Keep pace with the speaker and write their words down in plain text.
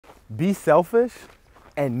Be selfish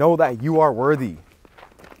and know that you are worthy.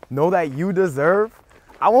 Know that you deserve.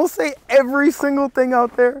 I won't say every single thing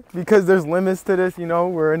out there because there's limits to this, you know,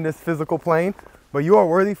 we're in this physical plane, but you are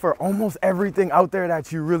worthy for almost everything out there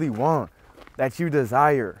that you really want, that you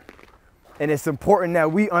desire. And it's important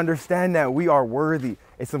that we understand that we are worthy.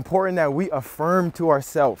 It's important that we affirm to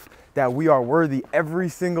ourselves that we are worthy every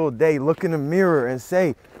single day. Look in the mirror and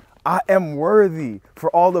say, I am worthy for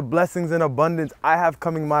all the blessings and abundance I have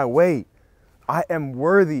coming my way. I am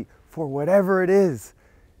worthy for whatever it is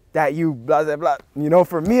that you blah, blah, blah. You know,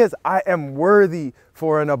 for me, it's I am worthy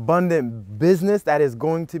for an abundant business that is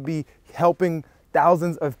going to be helping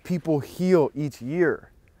thousands of people heal each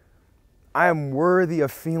year. I am worthy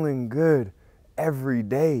of feeling good every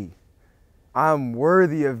day. I'm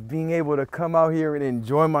worthy of being able to come out here and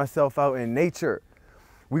enjoy myself out in nature.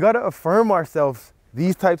 We got to affirm ourselves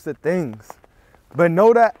these types of things, but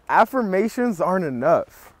know that affirmations aren't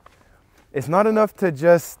enough. It's not enough to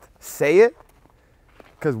just say it,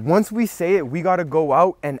 because once we say it, we got to go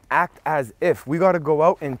out and act as if. We got to go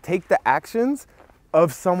out and take the actions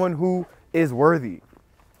of someone who is worthy.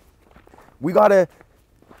 We got to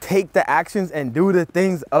take the actions and do the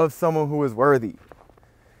things of someone who is worthy.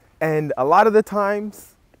 And a lot of the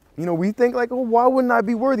times, you know, we think like, oh, why wouldn't I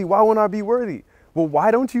be worthy? Why wouldn't I be worthy? Well,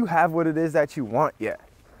 why don't you have what it is that you want yet?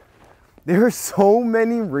 There are so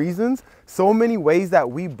many reasons, so many ways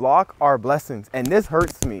that we block our blessings. And this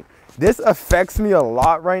hurts me. This affects me a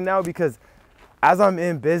lot right now because as I'm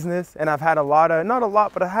in business and I've had not a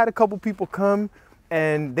lot, but I had a couple people come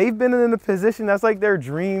and they've been in a position that's like their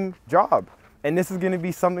dream job. And this is going to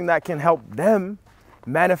be something that can help them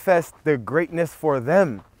manifest the greatness for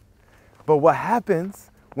them. But what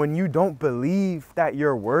happens when you don't believe that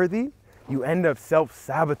you're worthy, you end up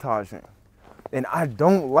self-sabotaging. And I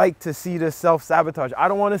don't like to see this self-sabotage. I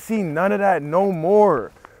don't want to see none of that no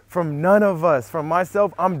more. From none of us. From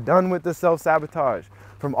myself, I'm done with the self-sabotage.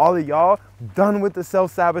 From all of y'all, done with the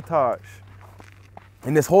self-sabotage.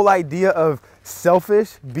 And this whole idea of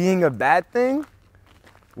selfish being a bad thing,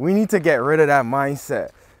 we need to get rid of that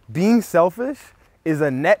mindset. Being selfish is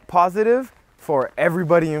a net positive for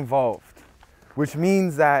everybody involved, which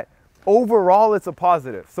means that overall it's a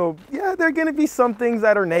positive. So yeah, there are going to be some things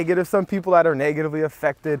that are negative, some people that are negatively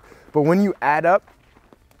affected, but when you add up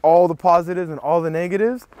all the positives and all the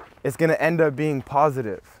negatives, it's going to end up being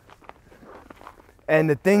positive. And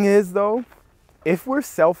the thing is though, if we're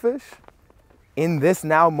selfish in this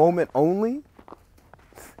now moment only,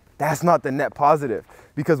 that's not the net positive.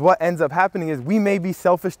 Because what ends up happening is we may be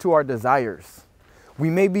selfish to our desires. We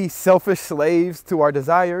may be selfish slaves to our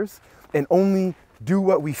desires and only do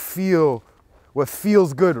what we feel, what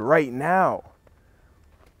feels good right now.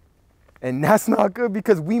 And that's not good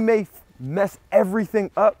because we may mess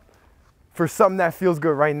everything up for something that feels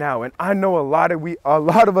good right now. And I know a lot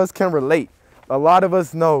of us can relate. A lot of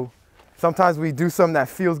us know sometimes we do something that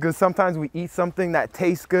feels good. Sometimes we eat something that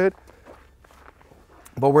tastes good.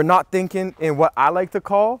 But we're not thinking in what I like to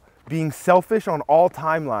call being selfish on all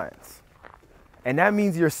timelines. And that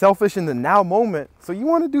means you're selfish in the now moment. So you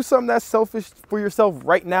want to do something that's selfish for yourself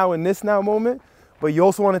right now in this now moment, but you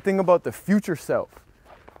also want to think about the future self.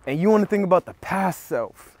 And you want to think about the past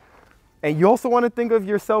self. And you also want to think of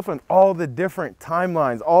yourself in all the different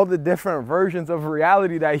timelines, all the different versions of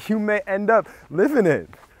reality that you may end up living in.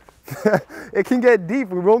 It can get deep.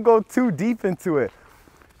 We won't go too deep into it.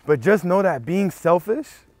 But just know that being selfish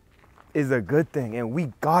is a good thing. And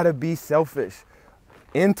we gotta be selfish.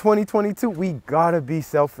 In 2022, we gotta be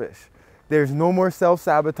selfish. There's no more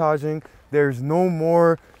self-sabotaging. There's no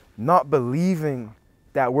more not believing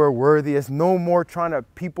that we're worthy. It's no more trying to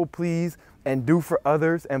people please and do for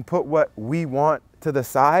others and put what we want to the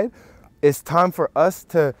side. It's time for us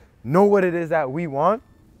to know what it is that we want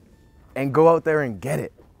and go out there and get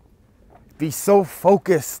it. Be so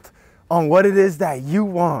focused on what it is that you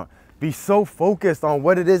want. Be so focused on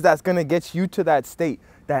what it is that's gonna get you to that state,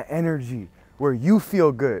 that energy, where you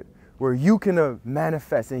feel good, where you can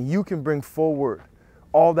manifest and you can bring forward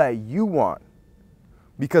all that you want.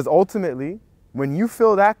 Because ultimately, when you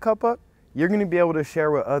fill that cup up, you're gonna be able to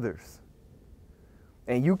share with others.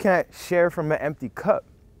 And you can't share from an empty cup.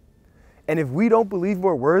 And if we don't believe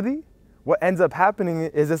we're worthy, what ends up happening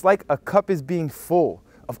is it's like a cup is being full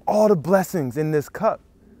of all the blessings in this cup.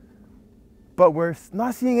 But we're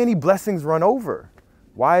not seeing any blessings run over.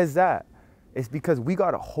 Why is that? It's because we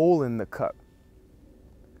got a hole in the cup.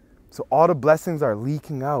 So all the blessings are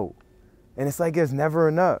leaking out. And it's like it's never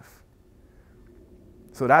enough.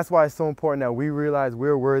 So that's why it's so important that we realize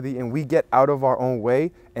we're worthy and we get out of our own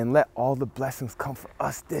way and let all the blessings come for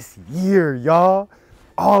us this year, y'all.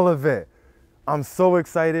 All of it. I'm so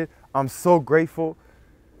excited. I'm so grateful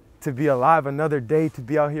to be alive another day, to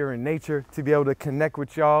be out here in nature, to be able to connect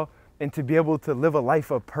with y'all, and to be able to live a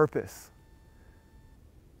life of purpose.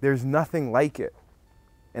 There's nothing like it.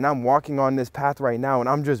 And I'm walking on this path right now, and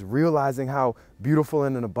I'm just realizing how beautiful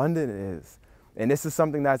and abundant it is. And this is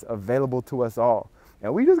something that's available to us all.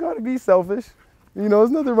 And we just gotta be selfish. You know,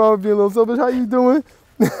 there's nothing wrong with being a little selfish. How you doing?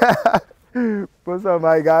 What's up,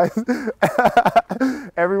 my guys?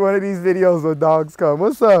 Every one of these videos where dogs come.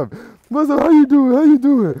 What's up? What's up? How you doing? How you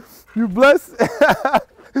doing? You blessed?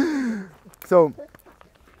 So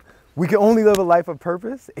we can only live a life of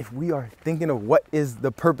purpose if we are thinking of what is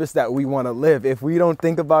the purpose that we want to live. If we don't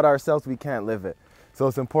think about ourselves, we can't live it. So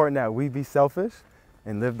it's important that we be selfish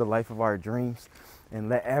and live the life of our dreams and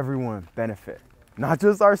let everyone benefit. Not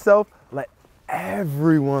just ourselves, let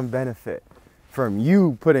everyone benefit from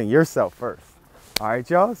you putting yourself first. All right,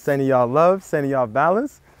 y'all. Sending y'all love, sending y'all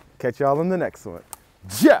balance. Catch y'all in the next one.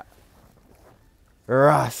 Ja!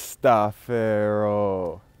 Rastafaro.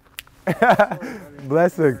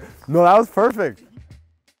 Blessing. No, that was perfect.